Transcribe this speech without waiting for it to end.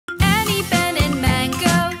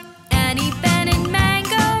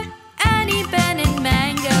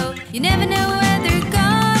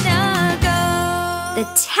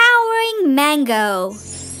mango.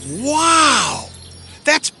 Wow!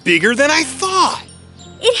 That's bigger than I thought.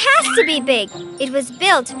 It has to be big. It was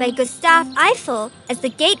built by Gustav Eiffel as the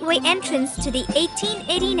gateway entrance to the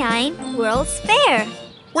 1889 World's Fair.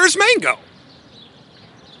 Where's Mango?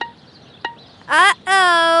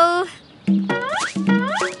 Uh-oh.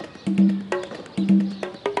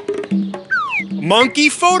 Monkey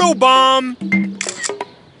photobomb!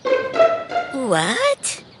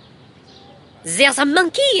 What? There's a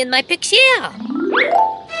monkey in my picture.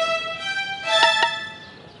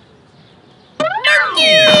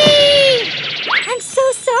 Monkey! I'm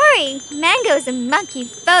so sorry. Mango's a monkey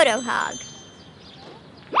photo hog.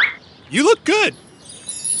 You look good.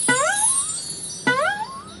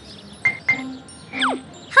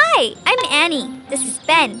 Hi, I'm Annie. This is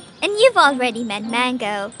Ben, and you've already met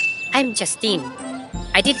Mango. I'm Justine.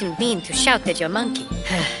 I didn't mean to shout at your monkey.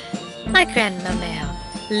 My grandmother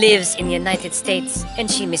lives in the United States and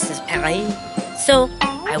she misses Paris. So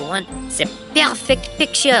I want the perfect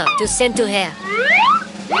picture to send to her.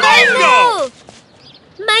 Mango!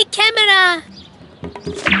 My camera!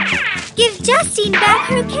 Give Justine back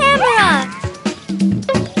her camera!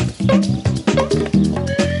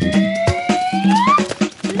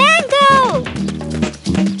 Mango!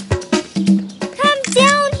 Come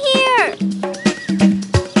down here!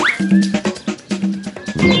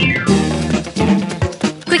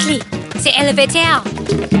 Quickly, the elevator!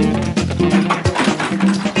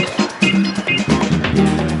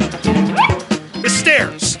 The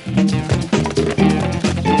stairs!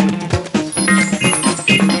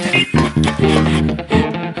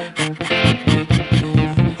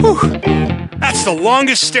 Whew. That's the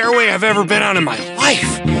longest stairway I've ever been on in my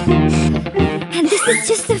life. And this is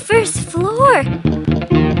just the first floor.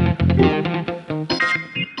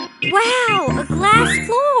 Wow, a glass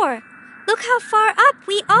floor. Look how far up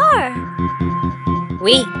we are.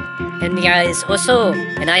 Oui, and there is also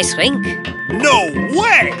an ice rink. No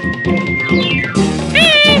way!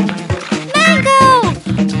 Mango!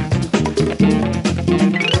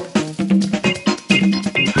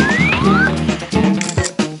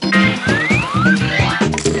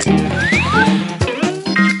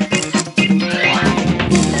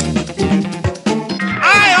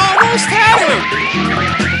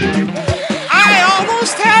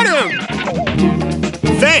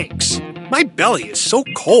 Thanks! My belly is so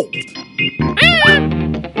cold.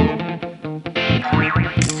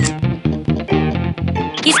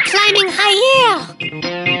 He's climbing higher!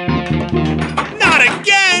 Not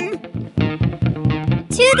again!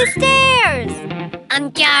 To the stairs!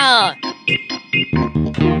 Encore!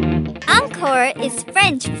 Encore is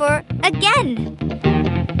French for again.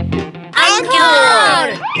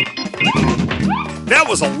 Encore! That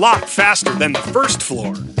was a lot faster than the first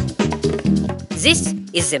floor. This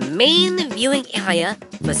is the main viewing area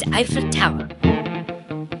for the Eiffel Tower.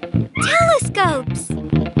 Telescopes!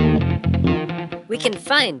 We can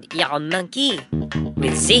find your monkey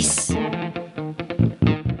with this.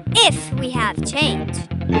 If we have change.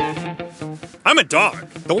 I'm a dog.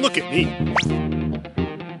 Don't look at me.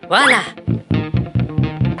 Voila!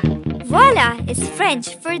 Voila is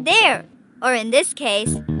French for there. Or in this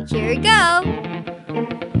case, here we go.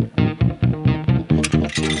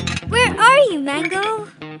 Where are you, Mango?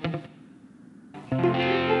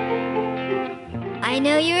 I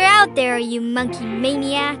know you're out there, you monkey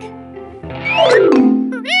maniac.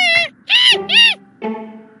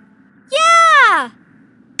 Yeah!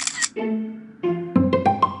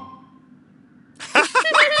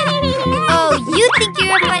 Oh, you think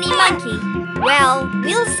you're a funny monkey? Well,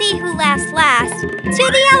 we'll see who laughs last. To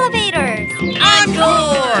the elevators!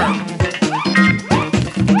 Encore!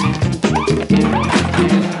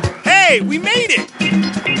 Hey, we made it!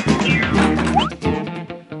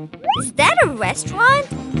 Is that a restaurant?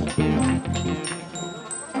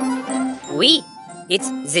 Oui, it's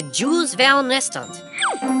the Jules Verne restaurant.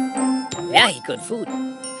 Very good food.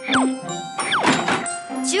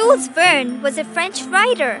 Jules Verne was a French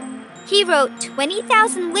writer. He wrote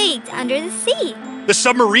 20,000 Leagues Under the Sea. The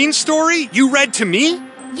submarine story you read to me?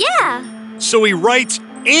 Yeah. So he writes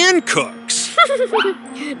and cooks.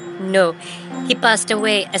 No, he passed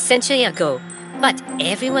away a century ago. But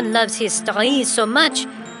everyone loves his stories so much,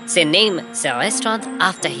 they named the restaurant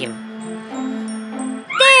after him.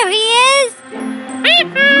 There he is!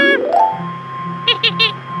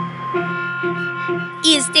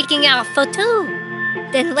 He is taking our photo.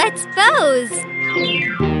 Then let's pose.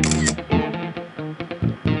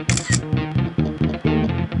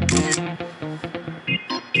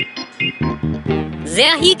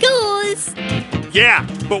 There he goes. Yeah,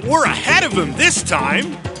 but we're ahead of him this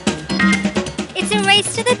time. It's a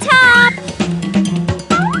race to the top.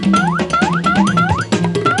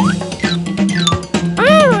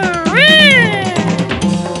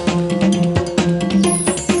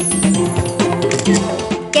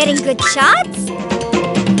 Getting good shots?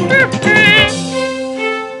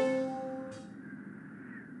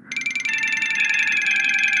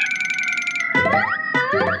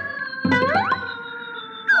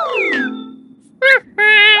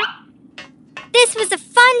 This was a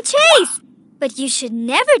fun chase, but you should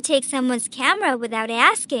never take someone's camera without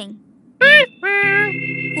asking.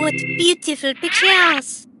 What beautiful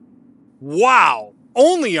pictures! Wow!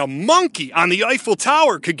 Only a monkey on the Eiffel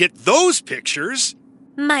Tower could get those pictures.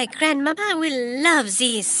 My grandmama will love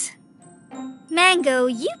this. Mango,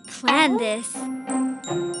 you planned this.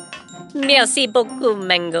 Merci beaucoup,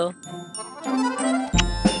 Mango.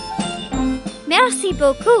 Merci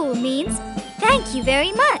beaucoup means thank you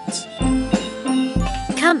very much.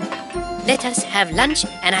 Come, let us have lunch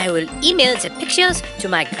and I will email the pictures to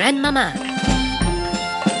my grandmama.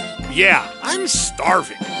 Yeah, I'm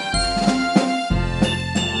starving.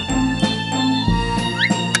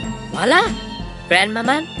 Voila!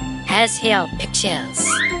 Grandmama has her pictures.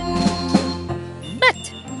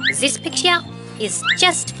 But this picture is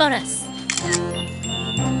just for us.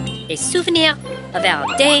 A souvenir of our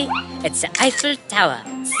day at the Eiffel Tower.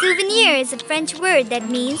 Souvenir is a French word that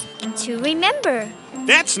means to remember.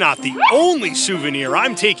 That's not the only souvenir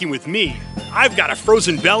I'm taking with me. I've got a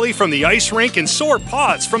frozen belly from the ice rink and sore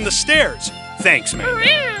paws from the stairs. Thanks, Mango.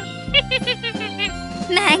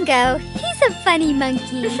 Mango, he's a funny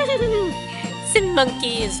monkey. The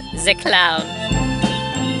monkey is the clown.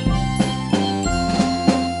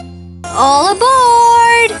 All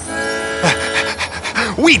aboard!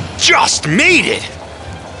 We just made it!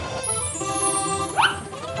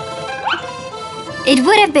 It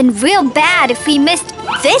would have been real bad if we missed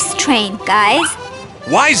this train, guys.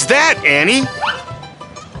 Why's that, Annie?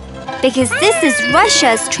 Because this is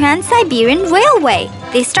Russia's Trans-Siberian Railway.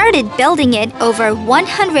 They started building it over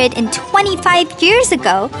 125 years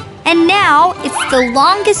ago, and now it's the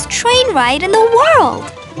longest train ride in the world.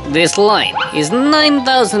 This line is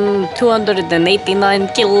 9,289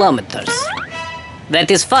 kilometers.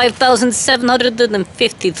 That is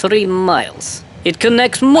 5,753 miles. It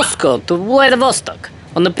connects Moscow to Vladivostok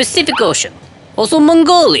on the Pacific Ocean, also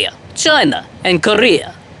Mongolia, China, and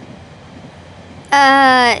Korea.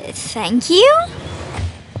 Thank you?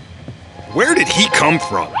 Where did he come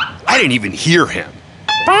from? I didn't even hear him.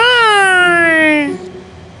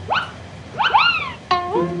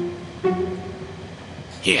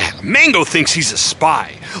 Yeah, Mango thinks he's a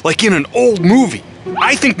spy, like in an old movie.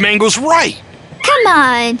 I think Mango's right. Come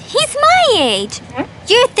on, he's my age.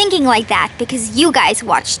 You're thinking like that because you guys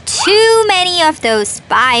watch too many of those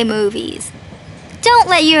spy movies. Don't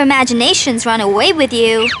let your imaginations run away with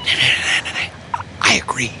you. I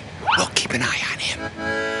agree. We'll keep an eye on him.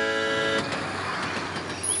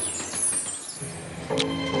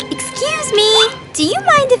 Excuse me, do you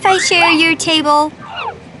mind if I share your table?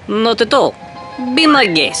 Not at all. Be my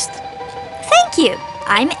guest. Thank you.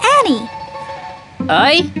 I'm Annie.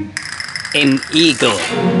 I am Igor.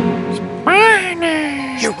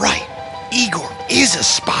 You're right. Igor is a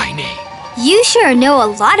spy name. You sure know a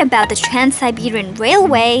lot about the Trans-Siberian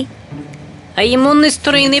Railway. I am on this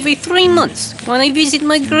train every 3 months when I visit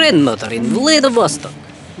my grandmother in Vladivostok.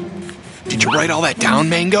 Did you write all that down,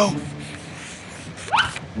 Mango?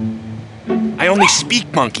 I only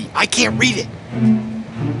speak monkey. I can't read it.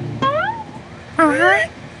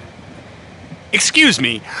 Excuse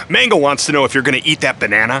me. Mango wants to know if you're going to eat that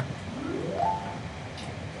banana.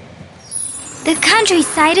 The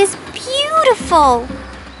countryside is beautiful.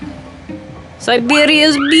 Siberia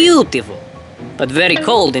is beautiful, but very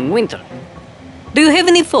cold in winter. Do you have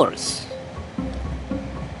any for us?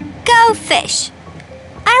 Go fish.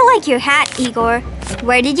 I like your hat, Igor.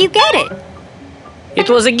 Where did you get it? It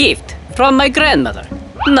was a gift from my grandmother.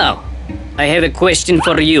 Now, I have a question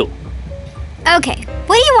for you. Okay,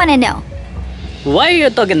 what do you want to know? Why are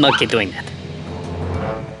your dog and monkey doing that?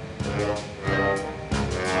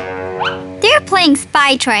 They're playing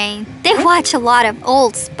Spy Train. They watch a lot of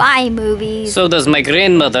old spy movies. So does my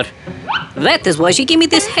grandmother. That is why she gave me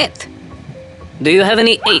this hat. Do you have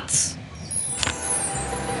any eights?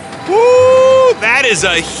 Ooh, that is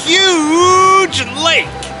a huge lake.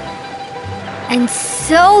 And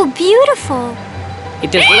so beautiful.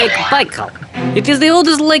 It is Lake Baikal. It is the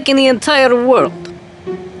oldest lake in the entire world.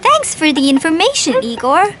 Thanks for the information,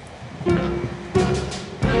 Igor.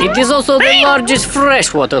 It is also the largest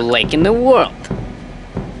freshwater lake in the world.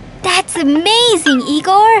 That's amazing,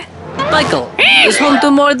 Igor. Baikal is home to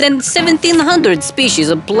more than 1,700 species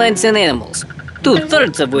of plants and animals,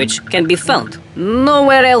 2/3 of which can be found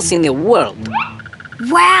nowhere else in the world.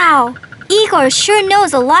 Wow. Igor sure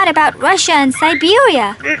knows a lot about Russia and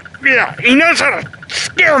Siberia. Yeah, he knows how to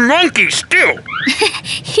scare monkeys, too.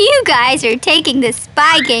 You guys are taking the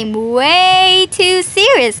spy game way too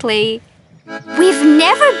seriously. We've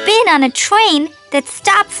never been on a train that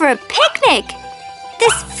stopped for a picnic.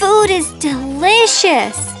 This food is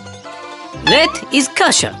delicious. That is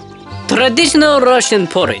kasha, traditional Russian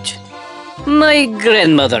porridge. My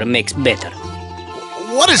grandmother makes better.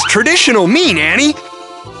 What does traditional mean, Annie?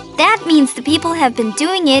 That means the people have been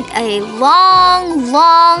doing it a long,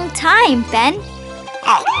 long time, Ben.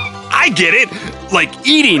 Oh, I get it. Like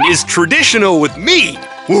eating is traditional with me.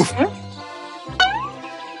 Woof.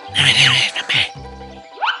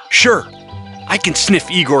 Sure, I can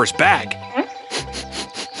sniff Igor's bag.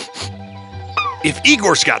 If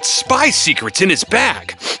Igor's got spy secrets in his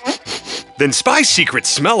bag, then spy secrets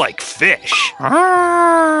smell like fish.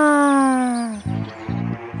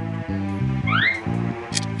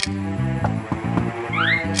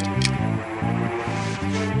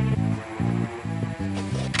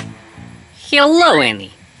 Hello,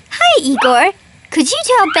 Annie. Hi, Igor. Could you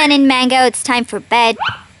tell Ben and Mango it's time for bed?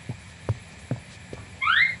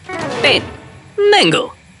 Ben,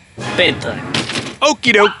 Mango, bedtime.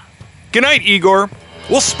 Okie doke. Good night, Igor.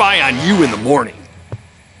 We'll spy on you in the morning.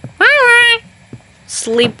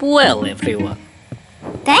 Sleep well, everyone.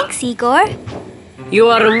 Thanks, Igor. You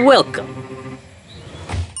are welcome.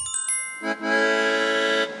 End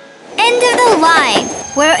of the line.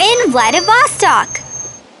 We're in Vladivostok.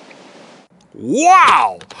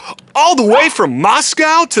 Wow! All the way from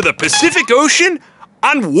Moscow to the Pacific Ocean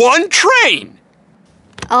on one train!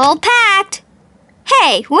 All packed.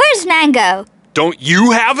 Hey, where's Mango? Don't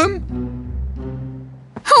you have him?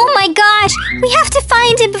 Oh my gosh, we have to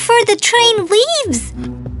find him before the train leaves.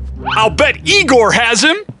 I'll bet Igor has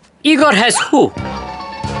him. Igor has who?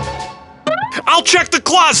 I'll check the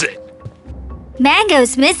closet.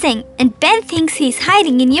 Mango's missing, and Ben thinks he's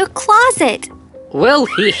hiding in your closet. Well,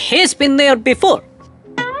 he has been there before.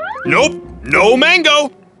 Nope, no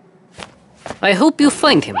Mango. I hope you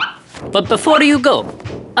find him. But before you go,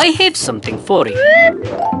 I have something for you.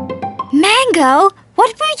 Mango,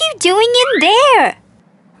 what were you doing in there?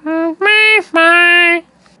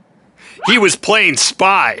 He was playing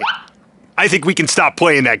spy. I think we can stop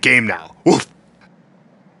playing that game now. Woof.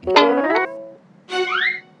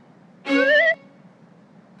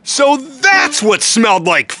 So that's what smelled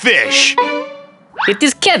like fish. It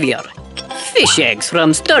is caviar. Fish eggs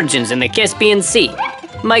from sturgeons in the Caspian Sea.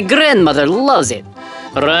 My grandmother loves it.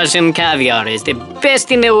 Russian caviar is the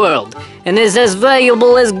best in the world and is as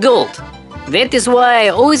valuable as gold. That is why I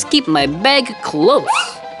always keep my bag close.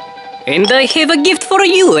 And I have a gift for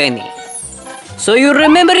you, Annie. So you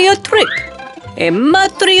remember your trip. A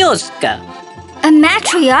matryoshka. A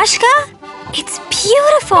matryoshka? It's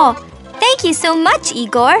beautiful. Thank you so much,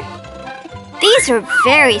 Igor. These are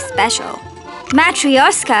very special.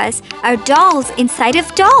 Matryoshkas are dolls inside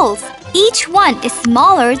of dolls. Each one is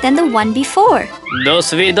smaller than the one before. Do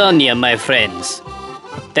svidaniya, my friends.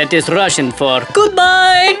 That is Russian for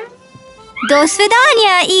goodbye. Do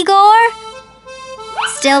svidaniya, Igor.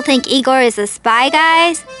 Still think Igor is a spy,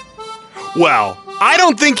 guys? Well, I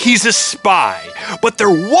don't think he's a spy, but there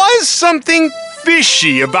was something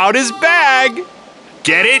fishy about his bag.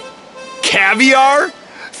 Get it? Caviar?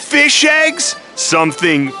 Fish eggs?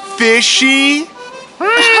 Something fishy?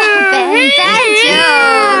 Ben, bad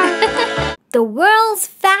joke. The world's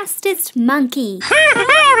fastest monkey.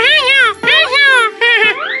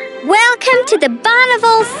 Welcome to the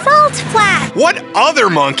Bonneville Salt Flats. What other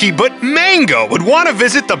monkey but Mango would want to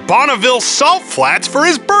visit the Bonneville Salt Flats for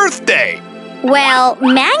his birthday? Well,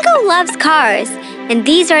 Mango loves cars, and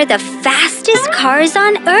these are the fastest cars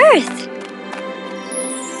on Earth.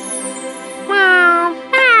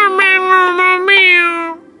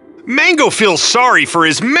 Mango feels sorry for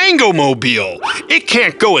his Mango-mobile. It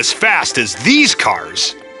can't go as fast as these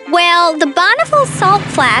cars. Well, the Bonneville Salt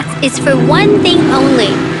Flats is for one thing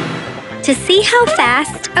only: to see how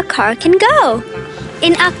fast a car can go.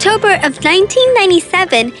 In October of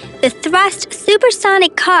 1997, the Thrust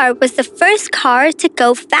supersonic car was the first car to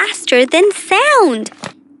go faster than sound.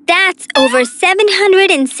 That's over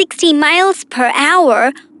 760 miles per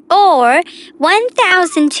hour, or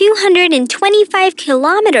 1,225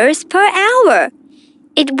 kilometers per hour.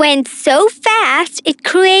 It went so fast it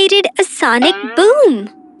created a sonic boom.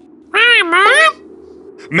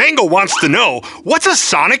 Mango wants to know, what's a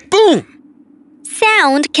sonic boom?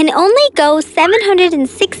 Sound can only go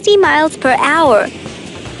 760 miles per hour.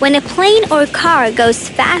 When a plane or car goes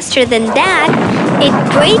faster than that, it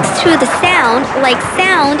breaks through the sound like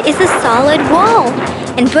sound is a solid wall,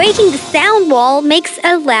 and breaking the sound wall makes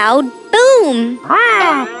a loud boom.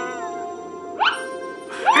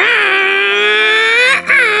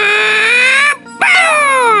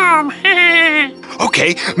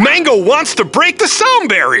 Okay, Mango wants to break the sound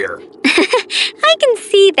barrier. I can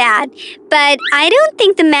see that, but I don't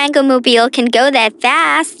think the Mango Mobile can go that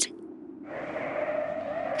fast.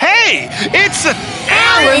 Hey, it's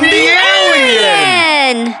Alan the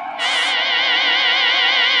Alien!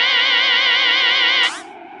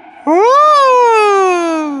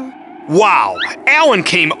 Wow, Alan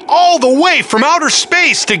came all the way from outer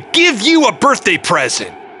space to give you a birthday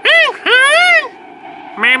present.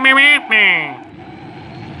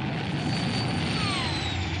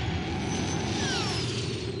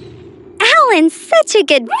 Alan's such a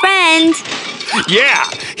good friend. Yeah,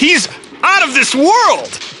 he's out of this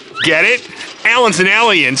world. Get it? Alan's an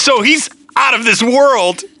alien, so he's out of this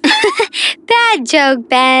world. Bad joke,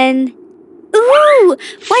 Ben. Ooh,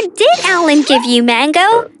 what did Alan give you, Mango?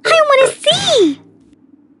 I want to see.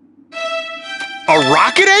 A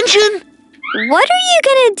rocket engine? What are you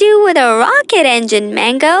gonna do with a rocket engine,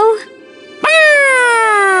 Mango?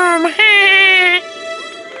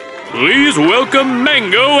 Please welcome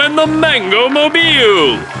Mango and the Mango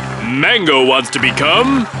Mobile. Mango wants to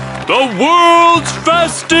become the world's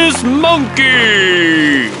fastest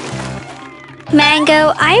monkey.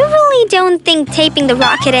 Mango, I really don't think taping the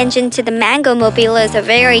rocket engine to the Mango Mobile is a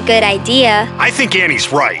very good idea. I think Annie's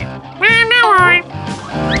right.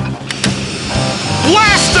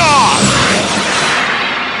 Blast off!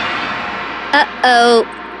 Uh-oh.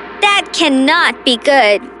 That cannot be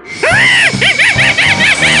good.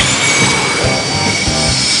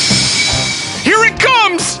 Here it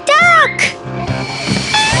comes! Duck!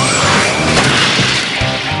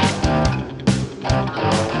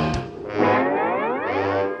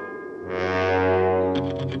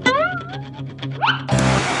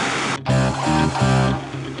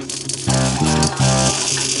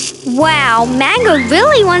 Wow, Mango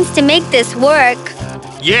really wants to make this work.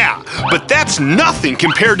 Yeah, but that's nothing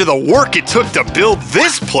compared to the work it took to build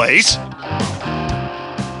this place.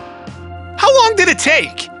 How long did it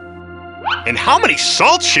take? And how many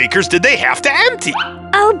salt shakers did they have to empty?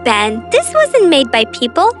 Oh, Ben, this wasn't made by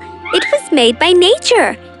people. It was made by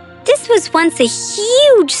nature. This was once a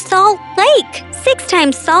huge salt lake, 6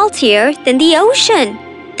 times saltier than the ocean.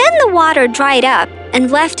 Then the water dried up and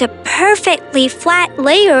left a perfectly flat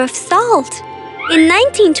layer of salt. In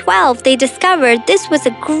 1912, they discovered this was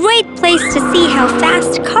a great place to see how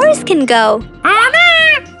fast cars can go.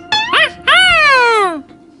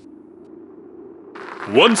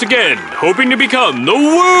 Once again, hoping to become the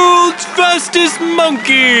world's fastest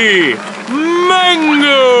monkey,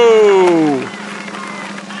 Mango!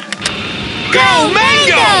 Go,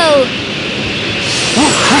 Mango!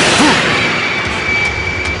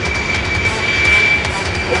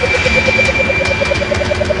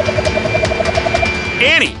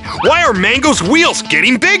 Annie, why are Mango's wheels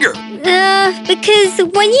getting bigger? Because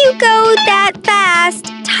when you go that fast,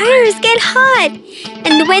 tires get hot.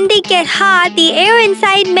 And when they get hot, the air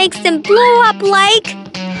inside makes them blow up like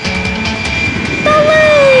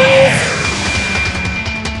balloons.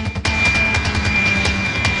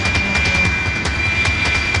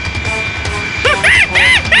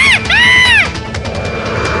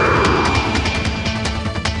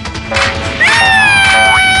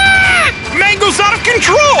 Mango's out of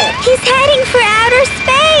control! He's heading for outer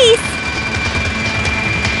space.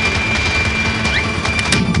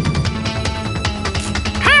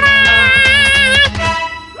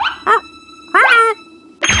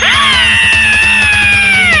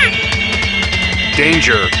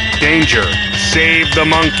 Danger, danger, save the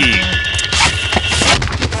monkey.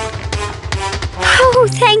 Oh,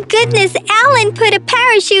 thank goodness Alan put a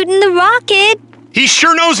parachute in the rocket. He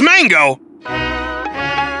sure knows Mango.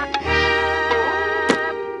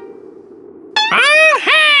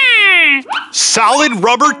 Solid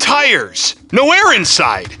rubber tires. No air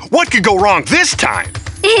inside. What could go wrong this time?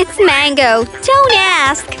 It's Mango. Don't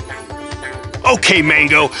ask. Okay,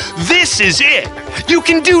 Mango, this is it. You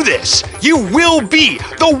can do this. You will be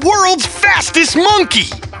the world's fastest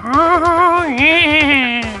monkey.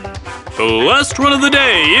 The last one of the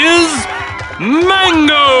day is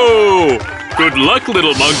Mango! Good luck,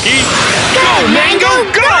 little monkey. Go, Mango,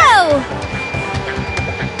 go!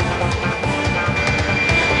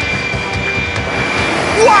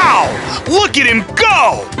 Wow! Look at him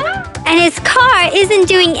go! And his car isn't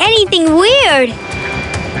doing anything weird.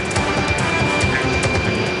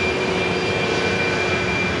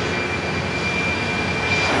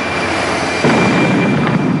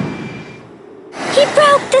 He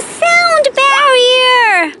broke the sound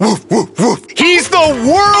barrier! Woof, woof, woof. He's the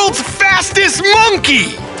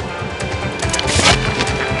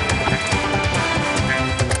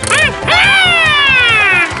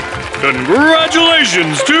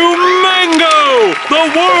Congratulations to Mango,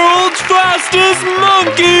 the world's fastest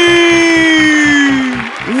monkey!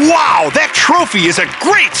 Wow, that trophy is a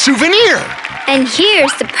great souvenir! And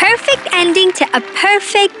here's the perfect ending to a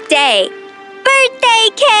perfect day. Birthday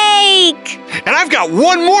cake! And I've got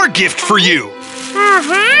one more gift for you.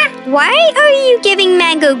 Why are you giving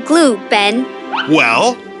Mango glue, Ben?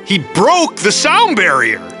 Well, he broke the sound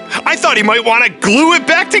barrier. I thought he might want to glue it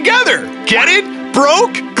back together. Get it?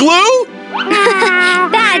 Broke? Glue?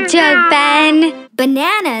 Bad joke, Ben.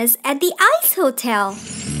 Bananas at the Ice Hotel.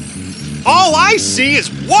 All I see is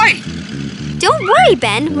white. Don't worry,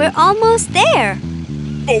 Ben. We're almost there.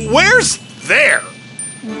 But where's there?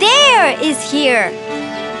 There is here.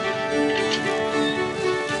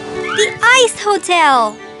 The Ice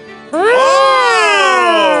Hotel. Oh!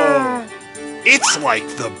 It's like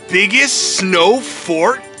the biggest snow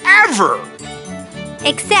fort ever.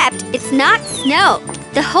 Except it's not snow.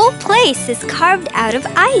 The whole place is carved out of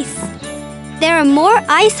ice. There are more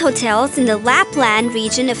ice hotels in the Lapland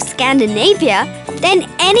region of Scandinavia than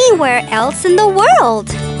anywhere else in the world.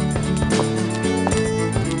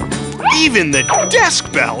 Even the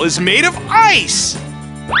desk bell is made of ice.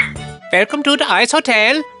 Welcome to the Ice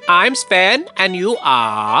Hotel. I'm Sven, and you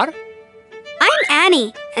are? I'm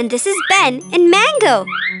Annie, and this is Ben and Mango.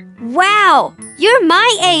 Wow, you're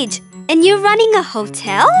my age, and you're running a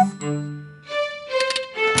hotel?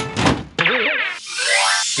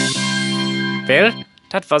 Well,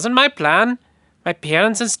 that wasn't my plan. My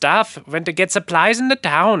parents and staff went to get supplies in the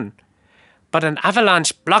town. But an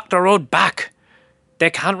avalanche blocked the road back.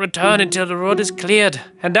 They can't return until the road is cleared,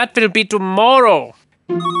 and that will be tomorrow.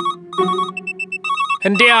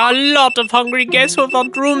 And there are a lot of hungry guests who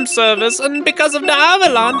want room service, and because of the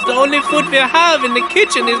avalanche, the only food we have in the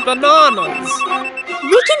kitchen is bananas.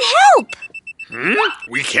 We can help.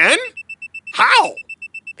 We can? How?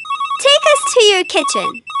 Take us to your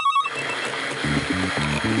kitchen.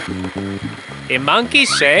 A monkey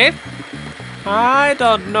chef? I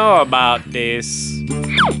don't know about this.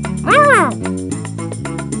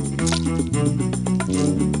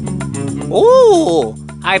 Ooh,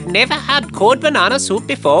 I've never had cold banana soup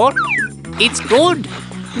before. It's good.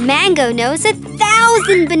 Mango knows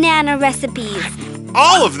 1,000 banana recipes.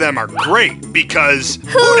 All of them are great because...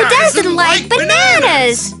 Who doesn't like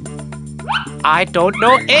bananas? I don't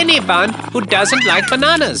know anyone who doesn't like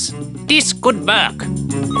bananas. This could work.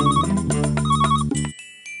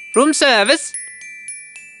 Room service?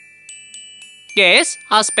 Yes,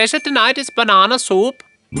 our special tonight is banana soup.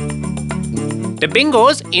 The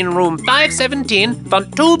bingos in room 517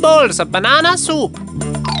 want 2 bowls of banana soup.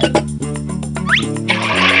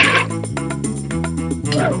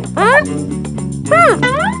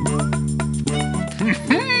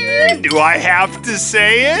 Do I have to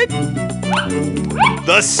say it?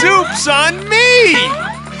 The soup's on me!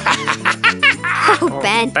 Oh,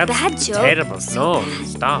 Ben, That's bad joke. terrible. No,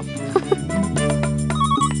 stop.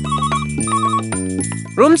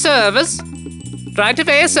 Room service. Right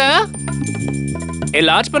away, sir. A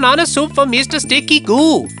large banana soup for Mr. Sticky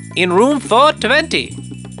Goo in room 420.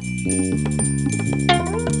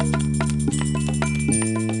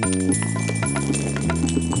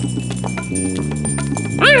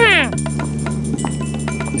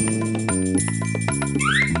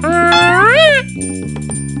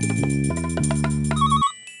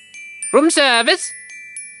 Room service.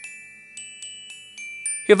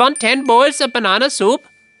 You want 10 bowls of banana soup?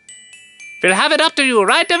 We'll have it up to you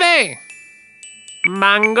right away.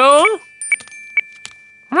 Mango?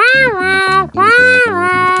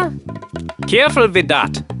 Careful with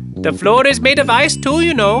that. The floor is made of ice too,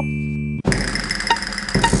 you know.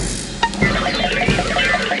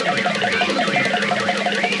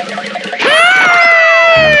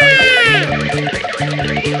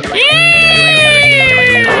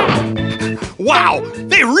 Wow,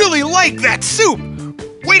 they really like that soup.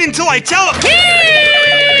 Wait until I tell them.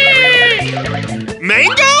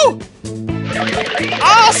 Mango?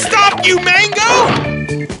 I'll stop you,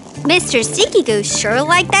 Mango! Mr. Sticky Goose sure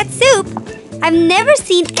liked that soup. I've never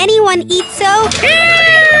seen anyone eat so...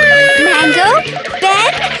 Mango?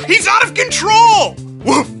 Ben? He's out of control!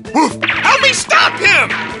 Woof, woof. Help me stop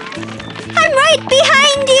him! I'm right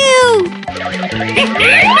behind you!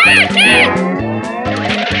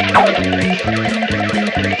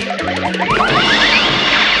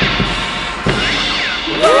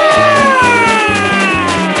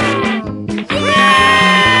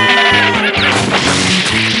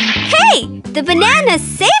 The bananas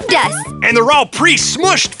saved us! And they're all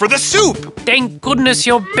pre-smushed for the soup! Thank goodness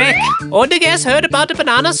you're back. All the guests heard about the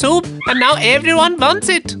banana soup, and now everyone wants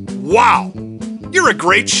it. Wow! You're a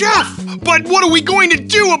great chef, but what are we going to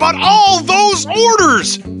do about all those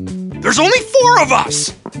orders? There's only 4 of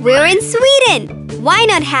us. We're in Sweden. Why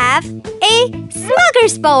not have a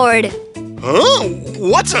smorgasbord? Huh?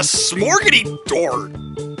 What's a smorgity door?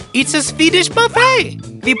 It's a Swedish buffet.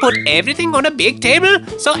 We put everything on a big table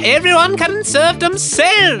so everyone can serve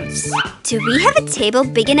themselves. Do we have a table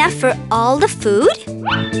big enough for all the food?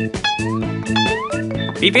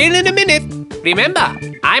 We will in a minute. Remember,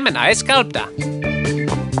 I'm an ice sculptor.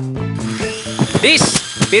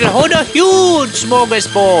 This will hold a huge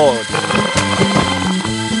smorgasbord.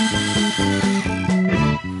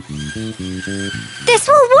 This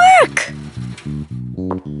will work!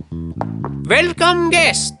 Welcome,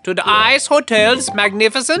 guests, to the Ice Hotel's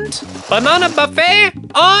magnificent banana buffet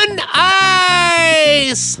on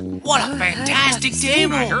ice! What a fantastic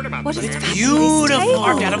table! I heard about What is that? Beautiful,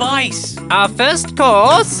 carved out of ice. Our first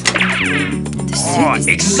course, The soup is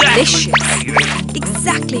exactly. delicious.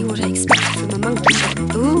 Exactly what I expected from a monkey.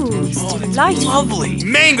 Ooh, it's delightful. Lovely.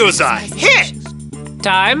 Mango's a hit.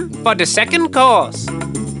 time for the second course.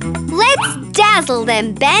 Let's dazzle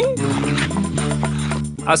them, Ben.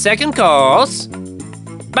 Our second course,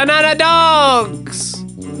 banana dogs.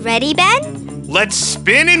 Ready, Ben? Let's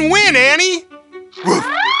spin and win, Annie.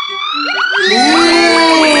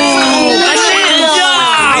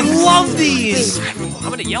 I love these. I'm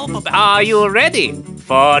gonna yelp about. Are you ready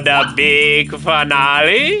for the big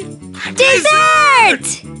finale?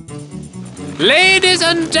 Dessert! Ladies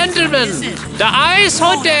and gentlemen, the Ice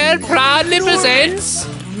Hotel proudly presents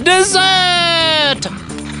dessert.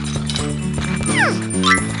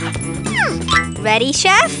 Ready,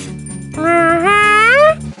 Chef?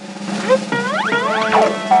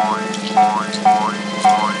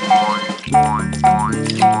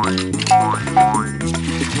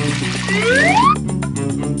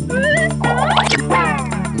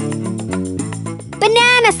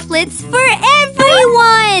 Banana splits for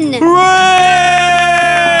everyone!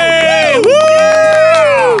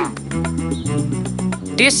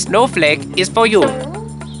 This snowflake is for you.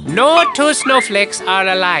 No 2 snowflakes are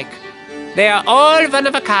alike. They are all one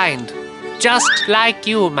of a kind, just like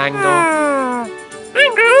you, Mango.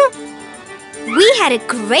 We had a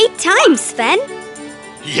great time, Sven.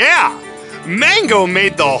 Yeah, Mango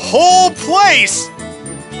made the whole place.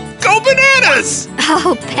 Go bananas!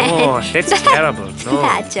 Oh, Ben. Oh, that's terrible. No.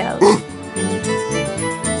 Bad joke.